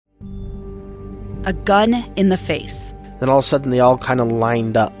a gun in the face. Then all of a sudden they all kind of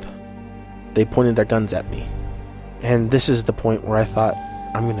lined up. They pointed their guns at me. And this is the point where I thought,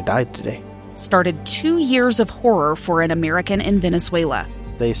 I'm going to die today. Started 2 years of horror for an American in Venezuela.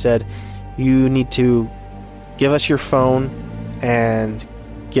 They said, you need to give us your phone and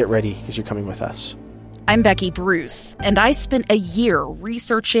get ready because you're coming with us. I'm Becky Bruce, and I spent a year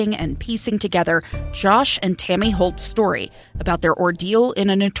researching and piecing together Josh and Tammy Holt's story about their ordeal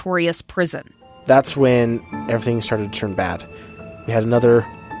in a notorious prison. That's when everything started to turn bad. We had another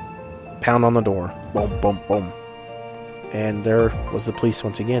pound on the door. Boom, boom, boom. And there was the police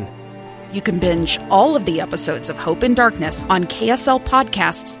once again. You can binge all of the episodes of Hope in Darkness on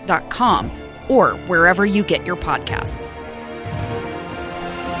KSLpodcasts.com or wherever you get your podcasts.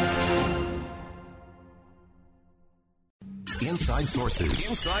 Inside Sources.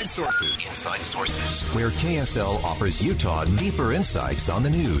 Inside Sources. Inside Sources. Where KSL offers Utah deeper insights on the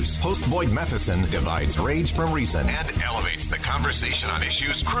news. Host Boyd Matheson divides rage from reason and elevates the conversation on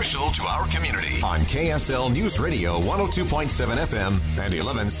issues crucial to our community. On KSL News Radio 102.7 FM and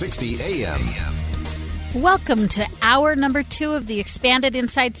 1160 AM. Welcome to hour number 2 of the expanded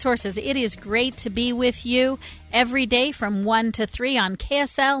Inside Sources. It is great to be with you every day from 1 to 3 on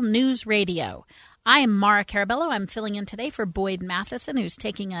KSL News Radio. I am Mara Carabello. I'm filling in today for Boyd Matheson, who's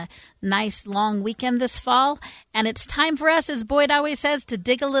taking a nice long weekend this fall. And it's time for us, as Boyd always says, to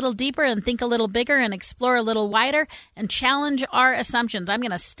dig a little deeper and think a little bigger and explore a little wider and challenge our assumptions. I'm going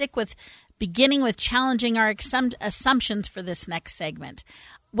to stick with beginning with challenging our assumptions for this next segment.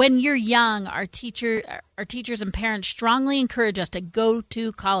 When you're young, our teachers and parents strongly encourage us to go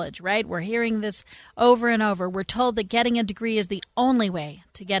to college, right? We're hearing this over and over. We're told that getting a degree is the only way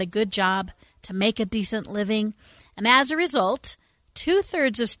to get a good job, to make a decent living. And as a result,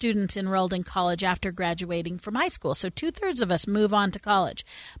 2/3 of students enrolled in college after graduating from high school. So 2/3 of us move on to college.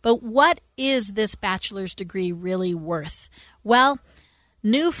 But what is this bachelor's degree really worth? Well,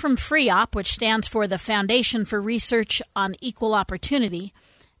 new from FREOP, which stands for the Foundation for Research on Equal Opportunity,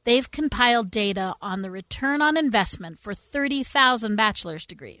 they've compiled data on the return on investment for 30,000 bachelor's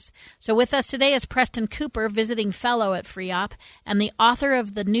degrees. So with us today is Preston Cooper, visiting fellow at FREOP, and the author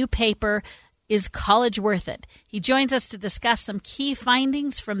of the new paper, Is College Worth It? He joins us to discuss some key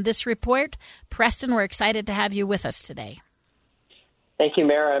findings from this report. Preston, we're excited to have you with us today. Thank you,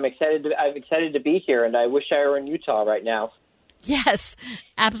 Mara. I'm excited to be here, and I wish I were in Utah right now. Yes,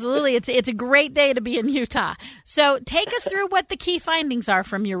 absolutely. It's a great day to be in Utah. So take us through what the key findings are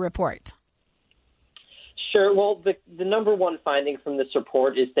from your report. Sure. Well, the number one finding from this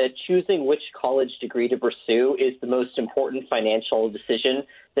report is that choosing which college degree to pursue is the most important financial decision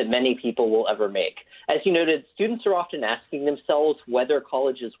that many people will ever make. As you noted, students are often asking themselves whether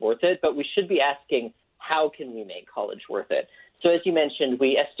college is worth it, but we should be asking, how can we make college worth it? So as you mentioned,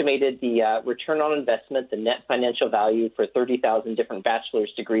 we estimated the return on investment, the net financial value for 30,000 different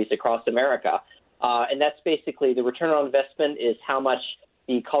bachelor's degrees across America. And that's basically the return on investment is how much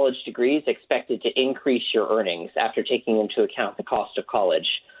the college degree is expected to increase your earnings after taking into account the cost of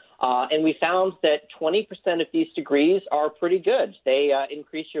college. And we found that 20% of these degrees are pretty good. They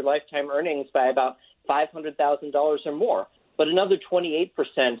increase your lifetime earnings by about $500,000 or more. But another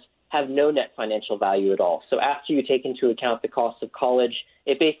 28% have no net financial value at all. So after you take into account the cost of college,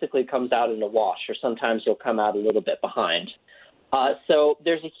 it basically comes out in a wash, or sometimes you'll come out a little bit behind. So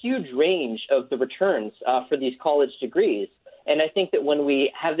there's a huge range of the returns for these college degrees. And I think that when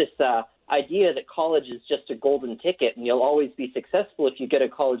we have this idea that college is just a golden ticket and you'll always be successful if you get a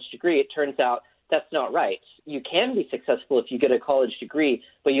college degree, it turns out that's not right. You can be successful if you get a college degree,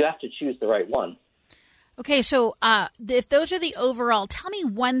 but you have to choose the right one. Okay, so if those are the overall, tell me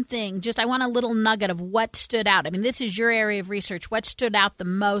one thing. Just I want a little nugget of what stood out. I mean, this is your area of research. What stood out the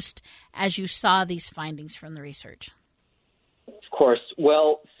most as you saw these findings from the research? Of course.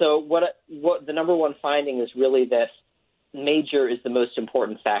 Well, so what the number one finding is really that major is the most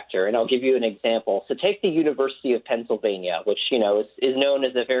important factor, and I'll give you an example. So take the University of Pennsylvania, which is known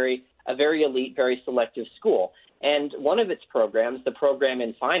as a very elite, very selective school. And one of its programs, the program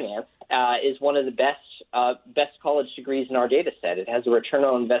in finance, is one of the best college degrees in our data set. It has a return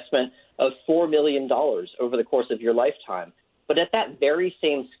on investment of $4 million over the course of your lifetime. But at that very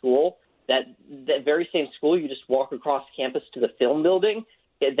same school, you just walk across campus to the film building.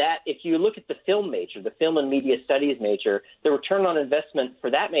 That if you look at the film major, the film and media studies major, the return on investment for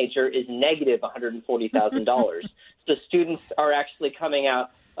that major is negative $140,000. So students are actually coming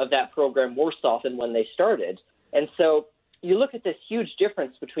out of that program worse off than when they started. And so you look at this huge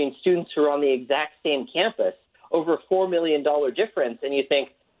difference between students who are on the exact same campus, over a $4 million difference, and you think,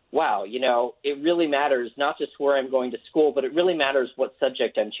 wow, it really matters not just where I'm going to school, but it really matters what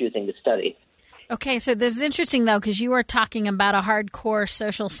subject I'm choosing to study. Okay, so this is interesting, though, because you were talking about a hardcore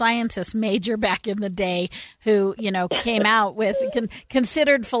social scientist major back in the day who, came out with,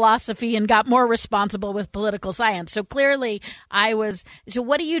 considered philosophy and got more responsible with political science. So clearly so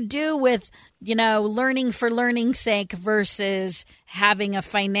what do you do with, learning for learning's sake versus having a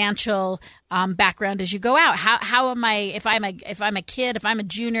financial background as you go out? How am I, if I'm a kid, if I'm a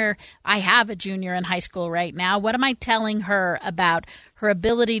junior, I have a junior in high school right now, what am I telling her about her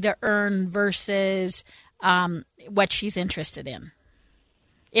ability to earn versus what she's interested in,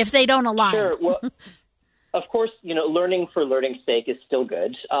 if they don't align? Sure. Well, of course, learning for learning's sake is still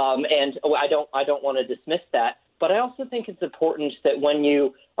good, and I don't want to dismiss that. But I also think it's important that when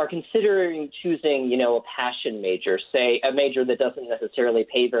you are considering choosing, a passion major, say a major that doesn't necessarily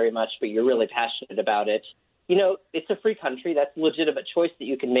pay very much, but you're really passionate about it, it's a free country. That's a legitimate choice that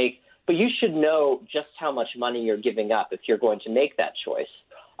you can make. But you should know just how much money you're giving up if you're going to make that choice.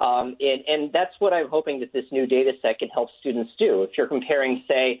 And that's what I'm hoping that this new data set can help students do. If you're comparing,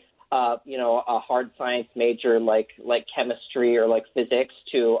 say, a hard science major like chemistry or like physics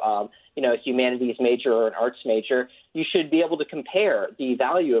to, a humanities major or an arts major, you should be able to compare the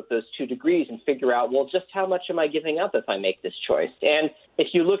value of those two degrees and figure out, well, just how much am I giving up if I make this choice? And if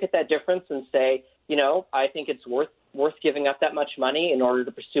you look at that difference and say, I think it's worth giving up that much money in order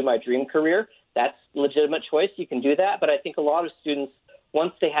to pursue my dream career, that's a legitimate choice. You can do that. But I think a lot of students,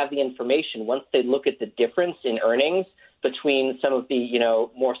 once they have the information, once they look at the difference in earnings between some of the,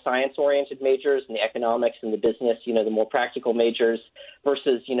 more science-oriented majors and the economics and the business, the more practical majors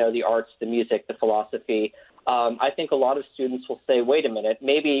versus, the arts, the music, the philosophy, I think a lot of students will say, wait a minute,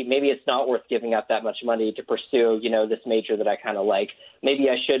 maybe it's not worth giving up that much money to pursue, this major that I kind of like. Maybe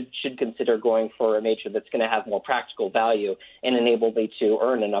I should consider going for a major that's going to have more practical value and enable me to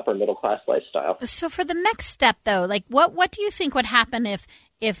earn an upper middle class lifestyle. So for the next step, though, like what do you think would happen if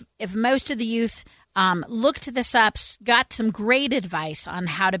most of the youth looked this up, got some great advice on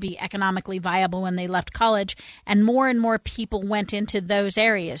how to be economically viable when they left college, and more people went into those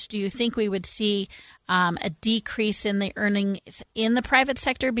areas? Do you think we would see a decrease in the earnings in the private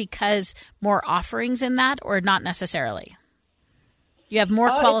sector because more offerings in that, or not necessarily? You have more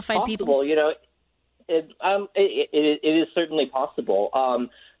qualified people? It is certainly possible.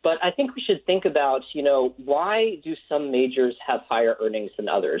 But I think we should think about, why do some majors have higher earnings than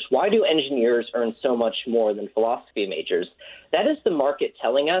others? Why do engineers earn so much more than philosophy majors? That is the market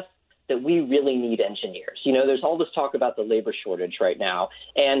telling us that we really need engineers. There's all this talk about the labor shortage right now,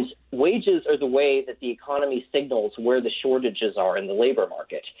 and wages are the way that the economy signals where the shortages are in the labor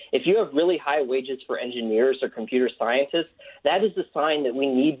market. If you have really high wages for engineers or computer scientists, that is a sign that we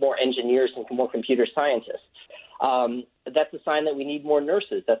need more engineers and more computer scientists. That's a sign that we need more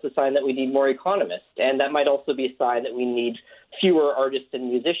nurses. That's a sign that we need more economists. And that might also be a sign that we need fewer artists and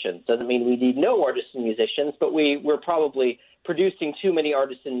musicians. Doesn't mean we need no artists and musicians, but we're probably producing too many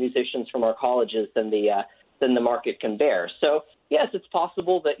artists and musicians from our colleges than the market can bear. So yes, it's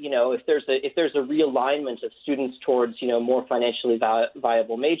possible that, if there's a realignment of students towards, more financially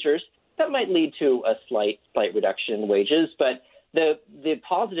viable majors, that might lead to a slight reduction in wages. But the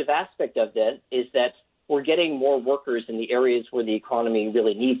positive aspect of that is that we're getting more workers in the areas where the economy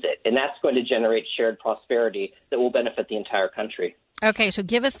really needs it. And that's going to generate shared prosperity that will benefit the entire country. Okay, so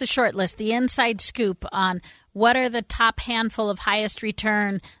give us the short list, the inside scoop on what are the top handful of highest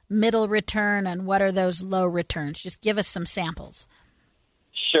return, middle return, and what are those low returns? Just give us some samples.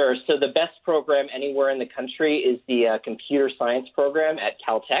 Sure. So the best program anywhere in the country is the computer science program at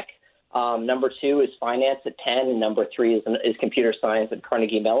Caltech. Number 2 is finance at Penn, and number 3 is computer science at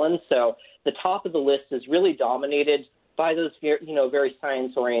Carnegie Mellon. So the top of the list is really dominated by those, very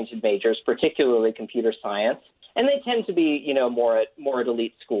science-oriented majors, particularly computer science. And they tend to be, more at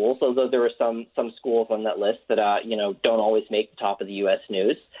elite schools, although there are some schools on that list that, don't always make the top of the U.S.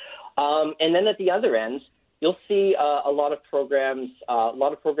 news. And then at the other end, you'll see a lot of programs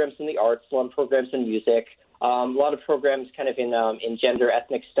in the arts, a lot of programs in music, a lot of programs kind of in gender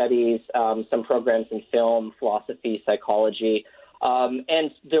ethnic studies, some programs in film, philosophy, psychology.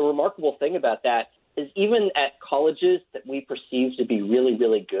 And the remarkable thing about that is even at colleges that we perceive to be really,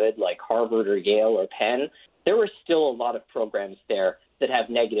 really good, like Harvard or Yale or Penn, there are still a lot of programs there that have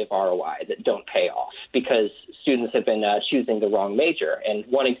negative ROI that don't pay off because students have been choosing the wrong major. And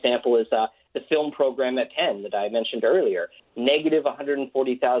one example is the film program at Penn that I mentioned earlier, negative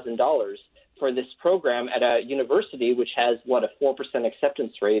 $140,000 for this program at a university which has, a 4%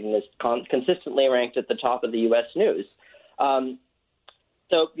 acceptance rate and is consistently ranked at the top of the U.S. news. I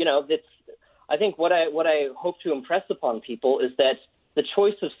think what I hope to impress upon people is that the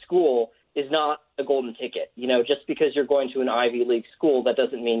choice of school is not a golden ticket. Just because you're going to an Ivy League school, that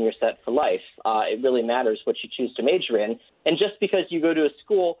doesn't mean you're set for life. It really matters what you choose to major in. And just because you go to a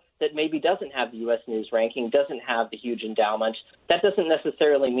school that maybe doesn't have the U.S. News ranking, doesn't have the huge endowment, that doesn't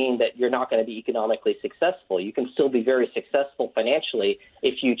necessarily mean that you're not going to be economically successful. You can still be very successful financially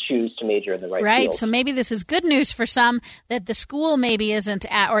if you choose to major in the right field. Right. So maybe this is good news for some, that the school maybe isn't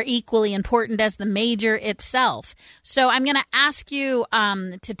or equally important as the major itself. So I'm going to ask you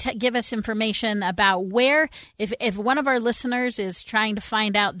to give us information about where, if one of our listeners is trying to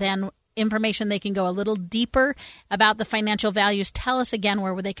find out then information they can go a little deeper about the financial values. Tell us again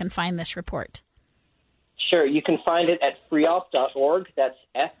where they can find this report. Sure. You can find it at freopp.org. That's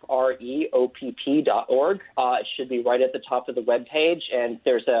FREOPP.org. It should be right at the top of the webpage, and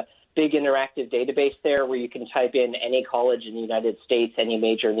there's a big interactive database there where you can type in any college in the United States, any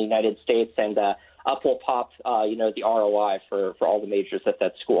major in the United States, and up will pop, the ROI for all the majors at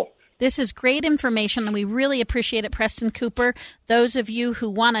that school. This is great information, and we really appreciate it, Preston Cooper. Those of you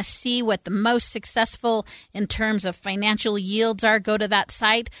who want to see what the most successful in terms of financial yields are, go to that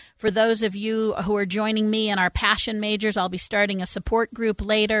site. For those of you who are joining me in our passion majors, I'll be starting a support group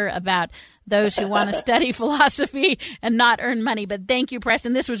later about those who want to study philosophy and not earn money. But thank you,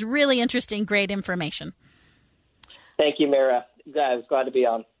 Preston. This was really interesting, great information. Thank you, Mara. I was glad to be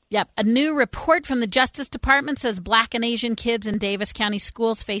on. Yep. A new report from the Justice Department says Black and Asian kids in Davis County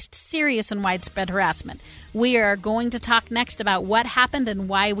schools faced serious and widespread harassment. We are going to talk next about what happened and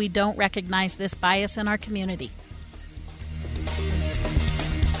why we don't recognize this bias in our community.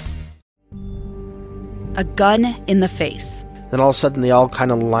 A gun in the face. Then all of a sudden they all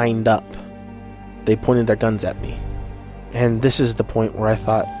kind of lined up. They pointed their guns at me. And this is the point where I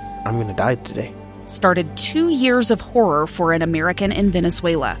thought, I'm going to die today. Started 2 years of horror for an American in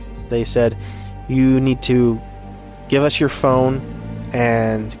Venezuela. They said, you need to give us your phone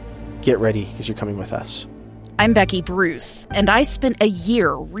and get ready because you're coming with us. I'm Becky Bruce, and I spent a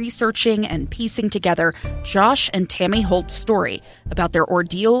year researching and piecing together Josh and Tammy Holt's story about their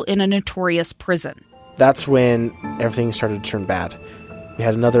ordeal in a notorious prison. That's when everything started to turn bad. We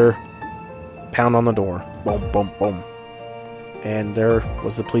had another pound on the door. Boom, boom, boom. And there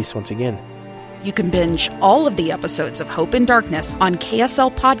was the police once again. You can binge all of the episodes of Hope in Darkness on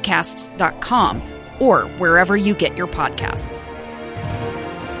KSLPodcasts.com or wherever you get your podcasts.